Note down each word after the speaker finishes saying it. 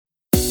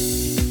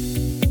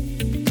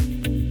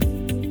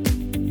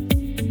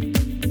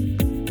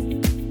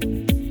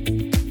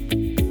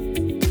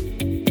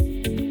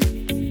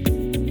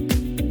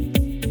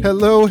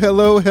Hello,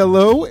 hello,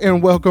 hello,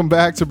 and welcome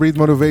back to Breathe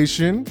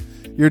Motivation,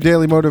 your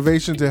daily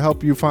motivation to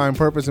help you find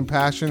purpose and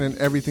passion in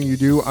everything you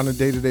do on a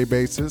day-to-day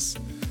basis.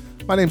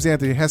 My name is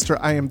Anthony Hester.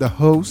 I am the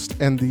host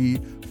and the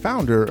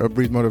founder of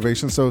Breathe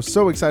Motivation.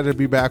 So excited to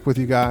be back with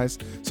you guys.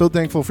 So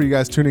thankful for you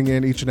guys tuning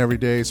in each and every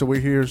day. So we're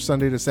here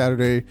Sunday to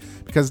Saturday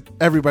because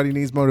everybody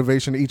needs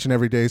motivation each and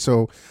every day.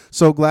 So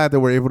glad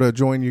that we're able to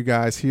join you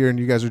guys here and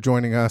you guys are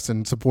joining us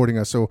and supporting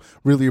us. So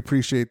really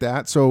appreciate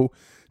that. So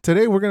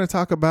today we're going to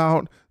talk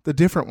about the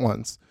different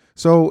ones.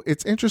 So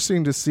it's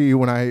interesting to see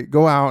when I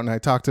go out and I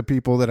talk to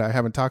people that I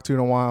haven't talked to in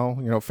a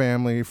while,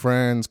 family,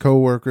 friends,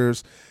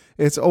 coworkers.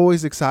 It's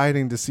always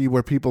exciting to see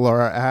where people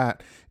are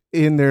at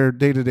in their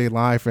day-to-day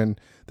life and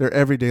their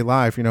everyday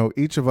life.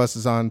 Each of us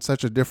is on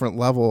such a different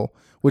level,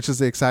 which is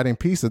the exciting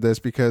piece of this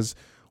because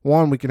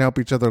one, we can help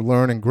each other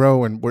learn and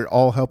grow, and we're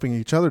all helping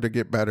each other to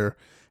get better.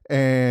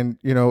 And,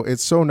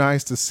 it's so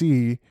nice to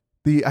see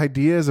the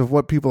ideas of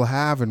what people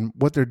have and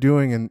what they're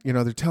doing. And,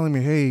 they're telling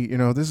me, hey,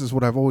 this is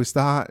what I've always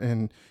thought.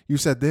 And you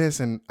said this,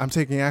 and I'm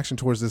taking action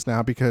towards this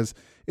now because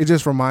it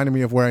just reminded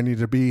me of where I need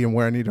to be and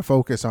where I need to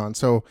focus on.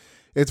 So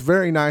it's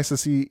very nice to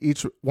see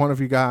each one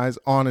of you guys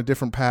on a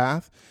different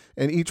path,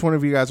 and each one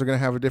of you guys are going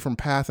to have a different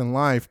path in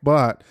life.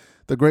 But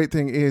the great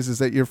thing is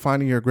that you're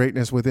finding your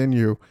greatness within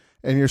you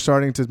and you're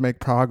starting to make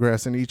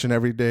progress in each and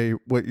every day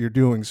what you're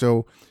doing.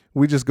 So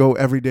we just go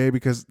every day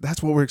because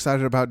that's what we're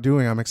excited about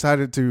doing. I'm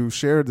excited to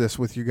share this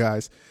with you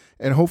guys,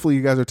 and hopefully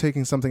you guys are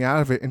taking something out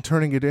of it and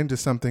turning it into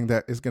something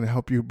that is going to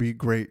help you be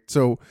great.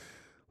 So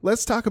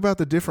let's talk about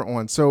the different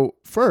ones. So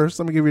first,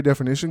 let me give you a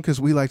definition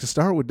because we like to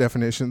start with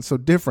definitions. So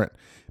different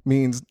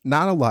means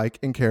not alike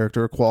in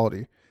character or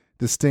quality,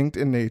 distinct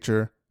in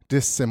nature,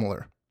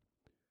 dissimilar.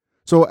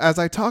 So as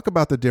I talk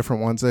about the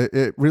different ones,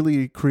 it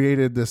really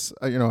created this,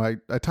 I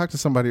talked to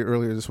somebody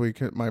earlier this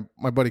week,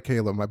 my buddy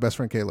Caleb, my best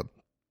friend Caleb.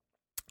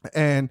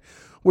 And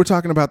we're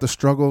talking about the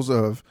struggles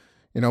of,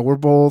 we're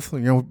both,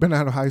 we've been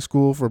out of high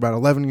school for about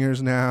 11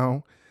 years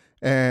now.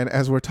 And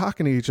as we're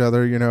talking to each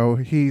other,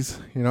 he's,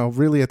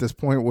 really at this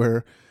point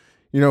where,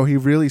 he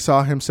really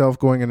saw himself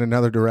going in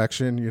another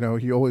direction.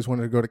 He always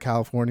wanted to go to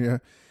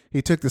California.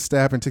 He took the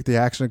step and took the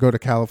action to go to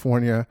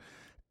California.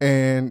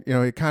 And,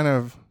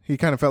 he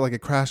kind of felt like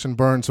it crashed and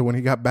burned. So when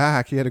he got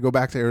back, he had to go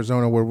back to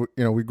Arizona where,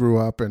 we grew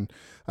up and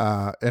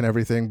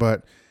everything.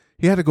 But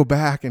he had to go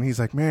back, and he's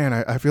like, man,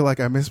 I feel like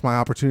I missed my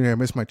opportunity. I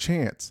missed my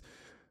chance.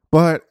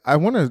 But I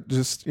want to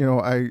just,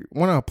 I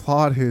want to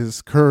applaud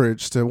his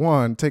courage to,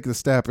 one, take the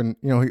step. And,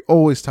 he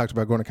always talked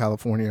about going to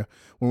California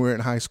when we were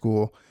in high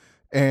school.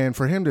 And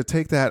for him to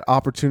take that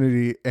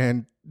opportunity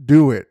and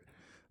do it,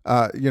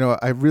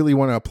 I really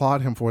want to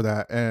applaud him for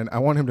that. And I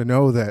want him to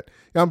know that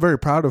I'm very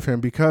proud of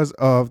him because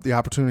of the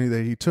opportunity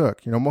that he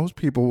took. Most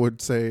people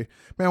would say,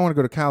 man, I want to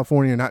go to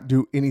California and not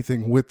do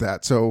anything with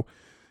that. So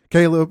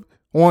Caleb,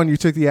 one, you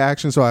took the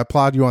action, so I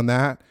applaud you on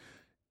that.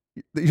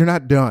 You're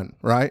not done,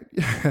 right?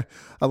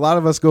 A lot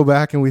of us go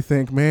back and we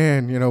think,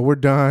 man, we're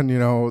done.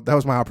 That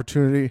was my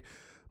opportunity.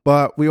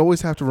 But we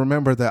always have to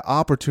remember that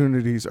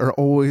opportunities are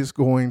always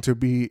going to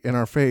be in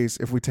our face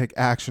if we take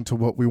action to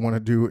what we want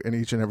to do in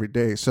each and every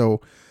day. So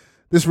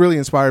this really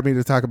inspired me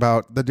to talk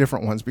about the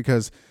different ones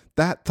because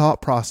that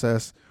thought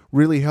process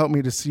really helped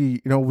me to see,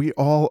 we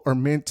all are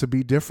meant to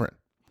be different.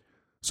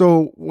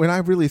 So when I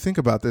really think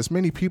about this,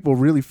 many people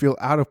really feel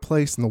out of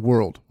place in the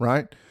world,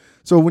 right?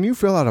 So when you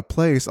feel out of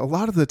place, a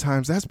lot of the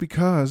times that's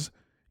because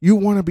you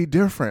want to be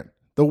different.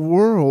 The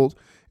world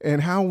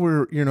and how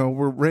we're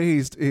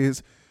raised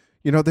is,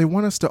 they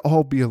want us to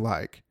all be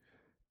alike,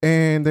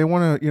 and they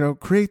want to,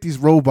 create these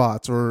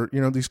robots or,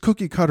 these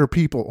cookie cutter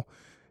people.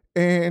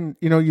 And,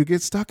 you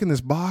get stuck in this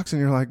box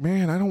and you're like,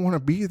 man, I don't want to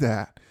be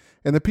that.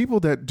 And the people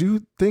that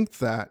do think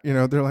that,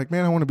 they're like,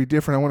 man, I want to be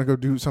different. I want to go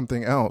do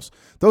something else.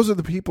 Those are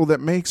the people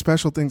that make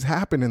special things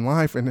happen in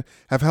life and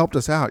have helped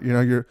us out.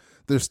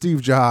 There's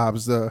Steve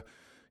Jobs, the,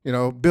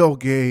 Bill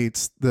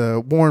Gates,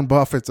 the Warren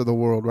Buffetts of the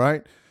world,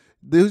 right?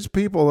 These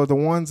people are the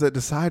ones that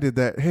decided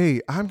that, hey,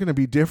 I'm going to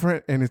be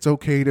different and it's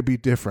okay to be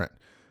different.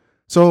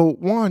 So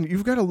one,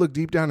 you've got to look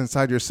deep down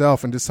inside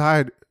yourself and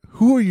decide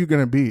who are you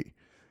going to be?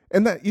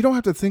 And that you don't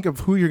have to think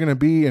of who you're going to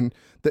be and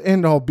the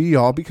end all be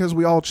all because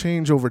we all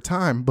change over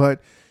time,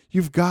 but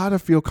you've got to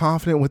feel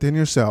confident within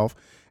yourself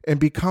and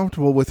be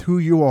comfortable with who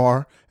you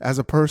are as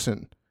a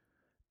person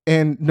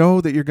and know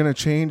that you're going to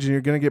change and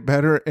you're going to get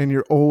better and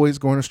you're always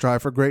going to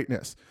strive for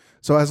greatness.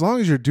 So as long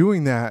as you're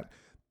doing that,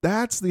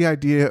 that's the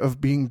idea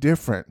of being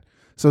different.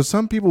 So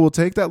some people will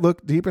take that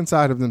look deep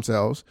inside of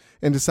themselves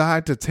and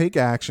decide to take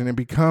action and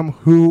become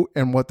who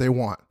and what they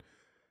want.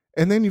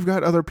 And then you've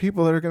got other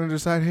people that are going to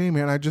decide, hey,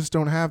 man, I just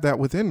don't have that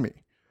within me.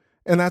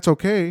 And that's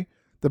okay.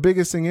 The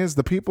biggest thing is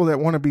the people that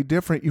want to be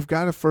different, you've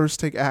got to first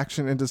take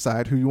action and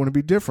decide who you want to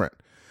be different.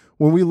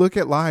 When we look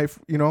at life,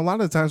 a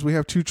lot of the times we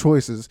have two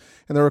choices.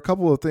 And there were a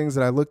couple of things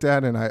that I looked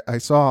at and I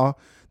saw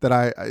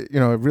that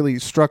it really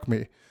struck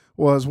me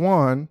was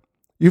one,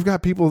 you've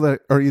got people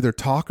that are either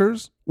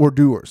talkers or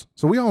doers.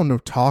 So we all know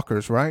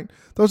talkers, right?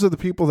 Those are the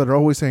people that are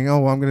always saying,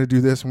 oh, well, I'm going to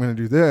do this. I'm going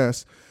to do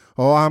this.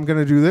 Oh, I'm going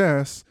to do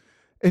this.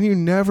 and you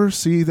never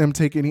see them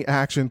take any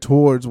action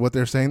towards what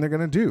they're saying they're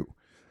going to do.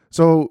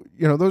 So,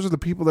 those are the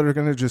people that are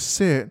going to just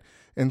sit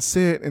and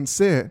sit and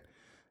sit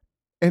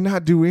and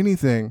not do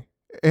anything.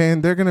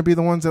 And they're going to be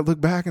the ones that look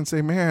back and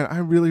say, man, I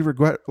really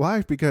regret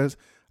life because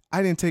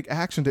I didn't take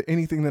action to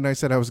anything that I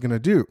said I was going to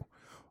do.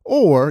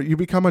 Or you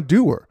become a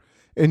doer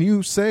and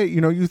you say,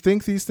 you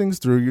think these things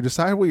through, you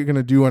decide what you're going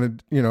to do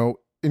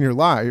in your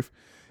life,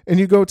 and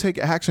you go take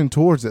action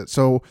towards it.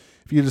 So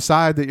if you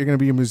decide that you're going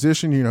to be a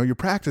musician, you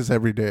practice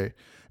every day,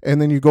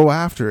 and then you go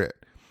after it,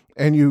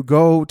 and you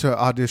go to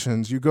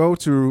auditions, you go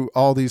to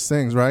all these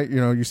things, right?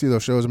 You see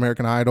those shows,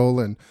 American Idol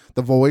and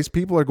The Voice.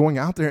 People are going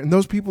out there, and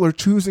those people are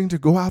choosing to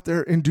go out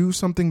there and do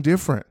something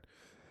different.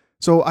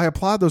 So I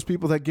applaud those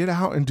people that get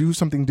out and do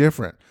something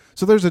different.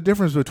 So there's a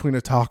difference between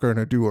a talker and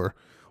a doer.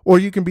 Or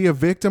you can be a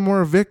victim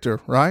or a victor,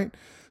 right?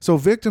 So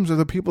victims are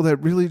the people that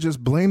really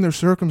just blame their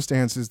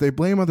circumstances. They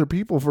blame other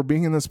people for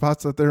being in the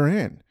spots that they're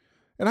in.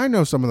 And I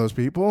know some of those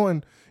people.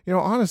 And,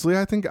 honestly,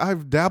 I think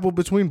I've dabbled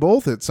between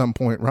both at some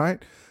point,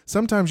 right?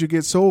 Sometimes you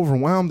get so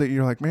overwhelmed that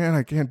you're like, man,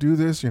 I can't do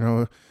this.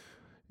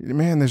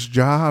 Man, this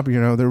job,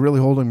 they're really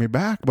holding me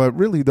back. But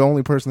really, the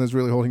only person that's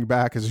really holding you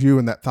back is you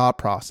in that thought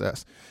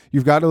process.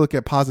 You've got to look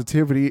at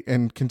positivity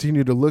and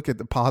continue to look at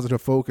the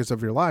positive focus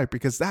of your life,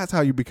 because that's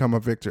how you become a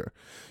victor.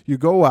 You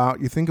go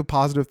out, you think of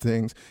positive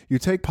things, you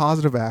take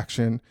positive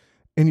action,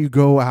 and you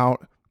go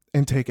out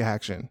and take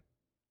action.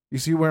 You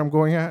see where I'm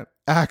going at?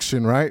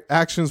 Action, right?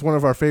 Action is one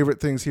of our favorite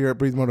things here at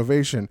Breathe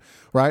Motivation,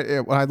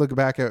 right? When I look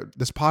back at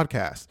this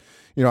podcast,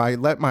 I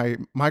let my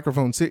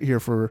microphone sit here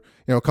for,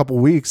 a couple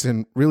weeks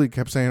and really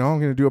kept saying, oh, I'm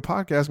going to do a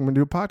podcast. I'm going to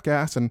do a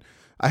podcast. And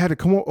I had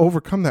to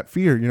overcome that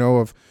fear,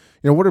 of,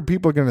 what are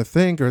people going to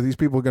think? Are these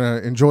people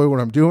going to enjoy what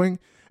I'm doing?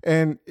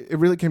 And it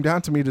really came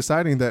down to me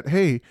deciding that,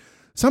 hey,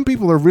 some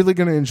people are really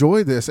going to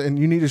enjoy this, and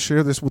you need to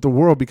share this with the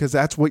world because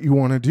that's what you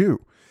want to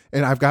do.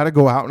 And I've got to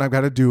go out and I've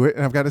got to do it,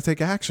 and I've got to take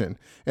action.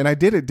 And I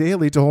did it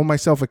daily to hold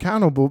myself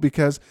accountable,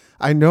 because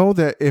I know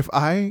that if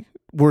I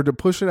were to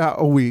push it out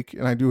a week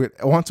and I do it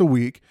once a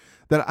week,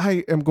 that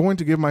I am going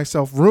to give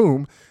myself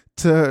room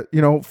to,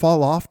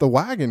 fall off the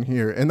wagon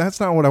here. And that's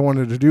not what I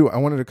wanted to do. I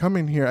wanted to come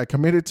in here. I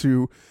committed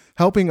to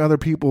helping other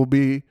people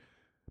be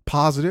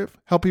positive,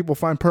 help people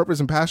find purpose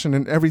and passion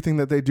in everything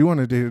that they do on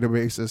a day-to-day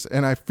basis.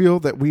 And I feel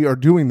that we are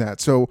doing that.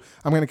 So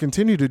I'm going to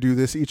continue to do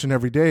this each and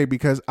every day,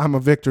 because I'm a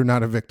victor,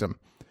 not a victim.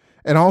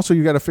 And also,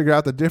 you got to figure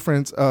out the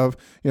difference of,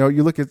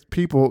 you look at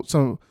people.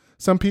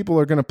 Some people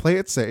are going to play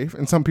it safe,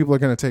 and some people are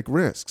going to take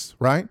risks,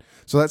 right?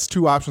 So that's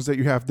two options that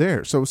you have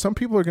there. So some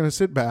people are going to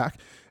sit back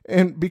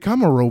and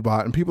become a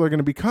robot, and people are going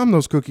to become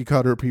those cookie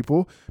cutter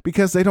people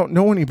because they don't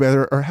know any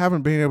better or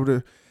haven't been able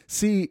to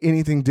see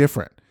anything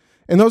different.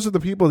 And those are the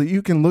people that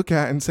you can look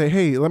at and say,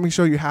 hey, let me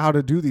show you how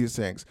to do these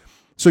things.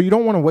 So you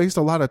don't want to waste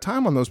a lot of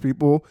time on those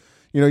people.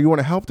 You want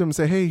to help them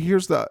say, hey,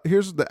 here's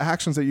the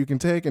actions that you can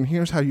take, and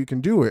here's how you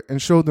can do it,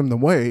 and show them the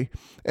way.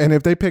 And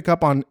if they pick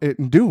up on it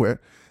and do it,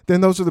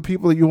 then those are the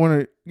people that you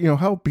want to,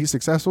 help be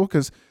successful.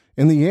 Because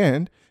in the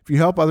end, if you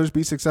help others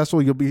be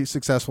successful, you'll be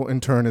successful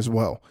in turn as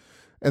well.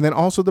 And then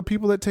also the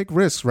people that take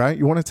risks, right?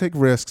 You want to take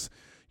risks.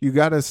 You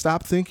got to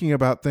stop thinking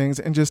about things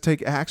and just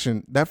take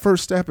action. That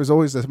first step is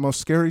always the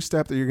most scary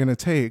step that you're going to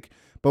take.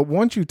 But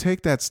once you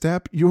take that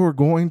step, you are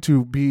going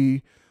to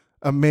be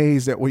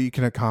amazed at what you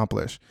can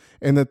accomplish.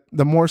 And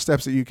the more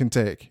steps that you can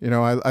take.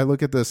 I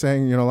look at the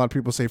saying, a lot of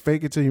people say,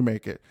 fake it till you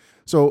make it.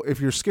 So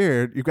if you're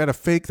scared, you've got to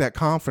fake that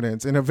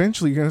confidence. And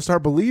eventually you're going to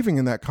start believing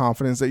in that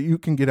confidence that you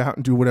can get out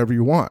and do whatever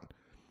you want.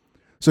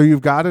 So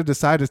you've got to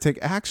decide to take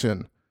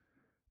action.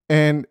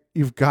 And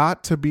you've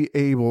got to be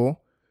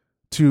able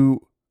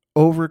to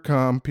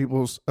overcome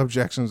people's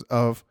objections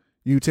of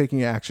you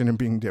taking action and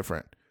being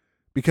different.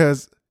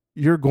 Because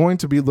you're going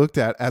to be looked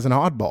at as an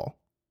oddball.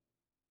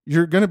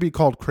 You're going to be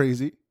called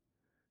crazy.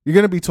 You're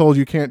going to be told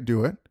you can't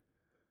do it.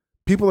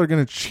 People are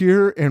going to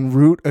cheer and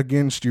root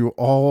against you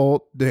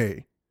all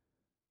day.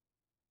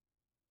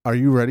 Are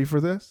you ready for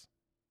this?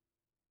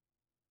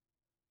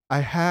 I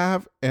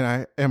have, and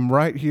I am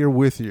right here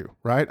with you,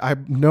 right? I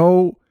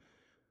know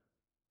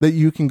that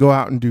you can go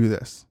out and do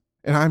this.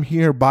 And I'm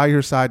here by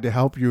your side to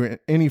help you in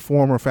any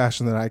form or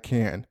fashion that I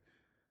can.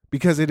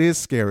 Because it is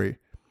scary.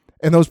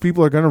 And those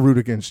people are going to root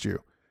against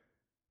you.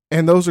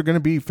 And those are going to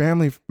be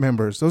family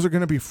members. Those are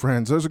going to be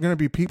friends. Those are going to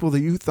be people that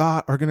you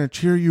thought are going to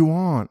cheer you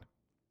on.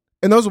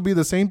 And those will be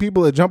the same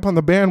people that jump on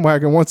the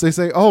bandwagon once they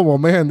say, oh, well,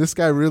 man, this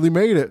guy really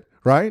made it,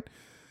 right?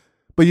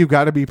 But you've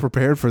got to be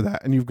prepared for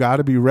that. And you've got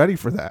to be ready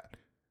for that.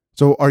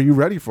 So are you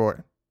ready for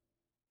it?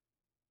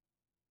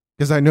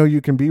 Because I know you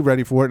can be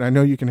ready for it, and I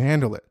know you can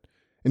handle it.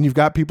 And you've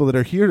got people that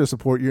are here to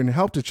support you and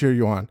help to cheer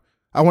you on.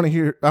 I want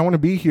to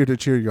be here to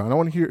cheer you on. I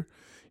want to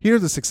hear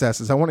the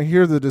successes. I want to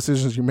hear the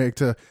decisions you make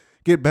to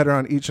get better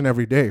on each and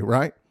every day,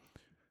 right?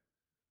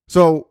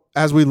 So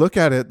as we look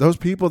at it, those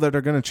people that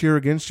are going to cheer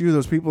against you,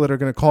 those people that are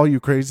going to call you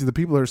crazy, the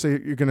people that are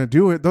saying you're going to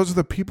do it, those are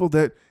the people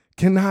that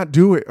cannot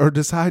do it or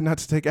decide not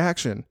to take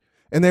action.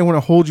 And they want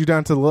to hold you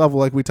down to the level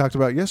like we talked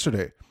about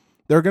yesterday.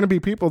 There are going to be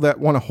people that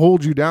want to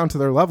hold you down to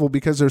their level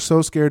because they're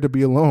so scared to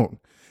be alone.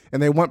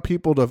 And they want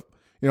people to,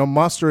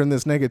 muster in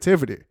this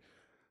negativity.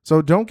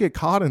 So don't get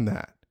caught in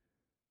that.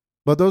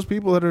 But those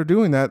people that are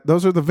doing that,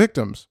 those are the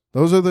victims.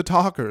 Those are the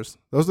talkers.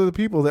 Those are the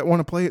people that want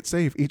to play it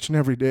safe each and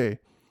every day.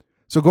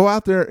 So go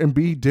out there and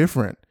be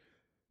different,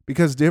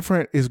 because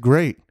different is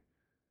great.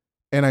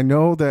 And I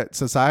know that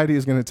society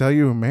is going to tell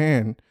you,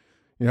 man,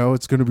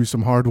 it's going to be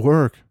some hard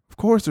work. Of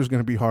course there's going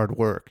to be hard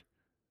work.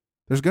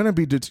 There's going to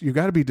be, you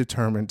got to be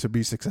determined to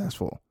be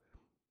successful.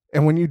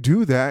 And when you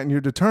do that and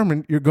you're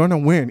determined, you're going to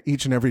win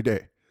each and every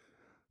day.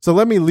 So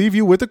let me leave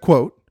you with a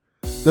quote.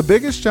 The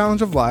biggest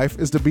challenge of life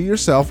is to be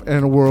yourself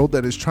in a world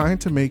that is trying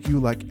to make you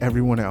like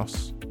everyone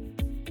else.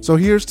 So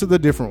here's to the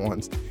different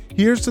ones.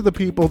 Here's to the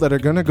people that are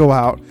going to go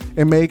out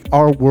and make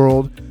our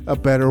world a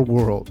better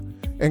world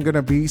and going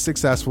to be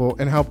successful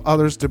and help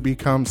others to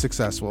become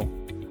successful.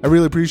 I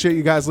really appreciate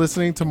you guys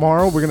listening.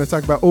 Tomorrow, we're going to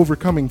talk about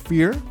overcoming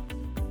fear.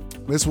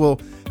 This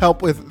will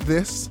help with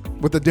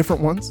the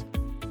different ones.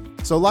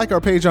 So like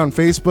our page on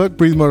Facebook,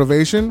 Breathe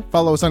Motivation.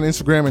 Follow us on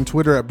Instagram and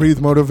Twitter at Breathe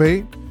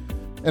Motivate.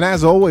 And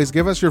as always,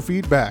 give us your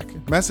feedback.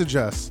 Message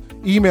us.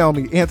 Email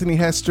me,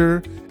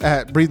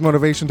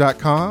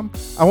 anthonyhester@breathemotivation.com.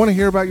 I want to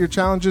hear about your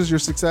challenges, your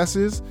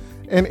successes,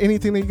 and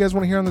anything that you guys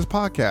want to hear on this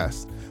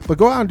podcast. But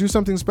go out and do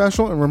something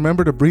special, and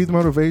remember to breathe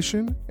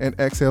motivation and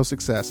exhale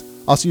success.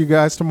 I'll see you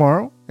guys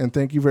tomorrow, and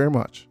thank you very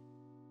much.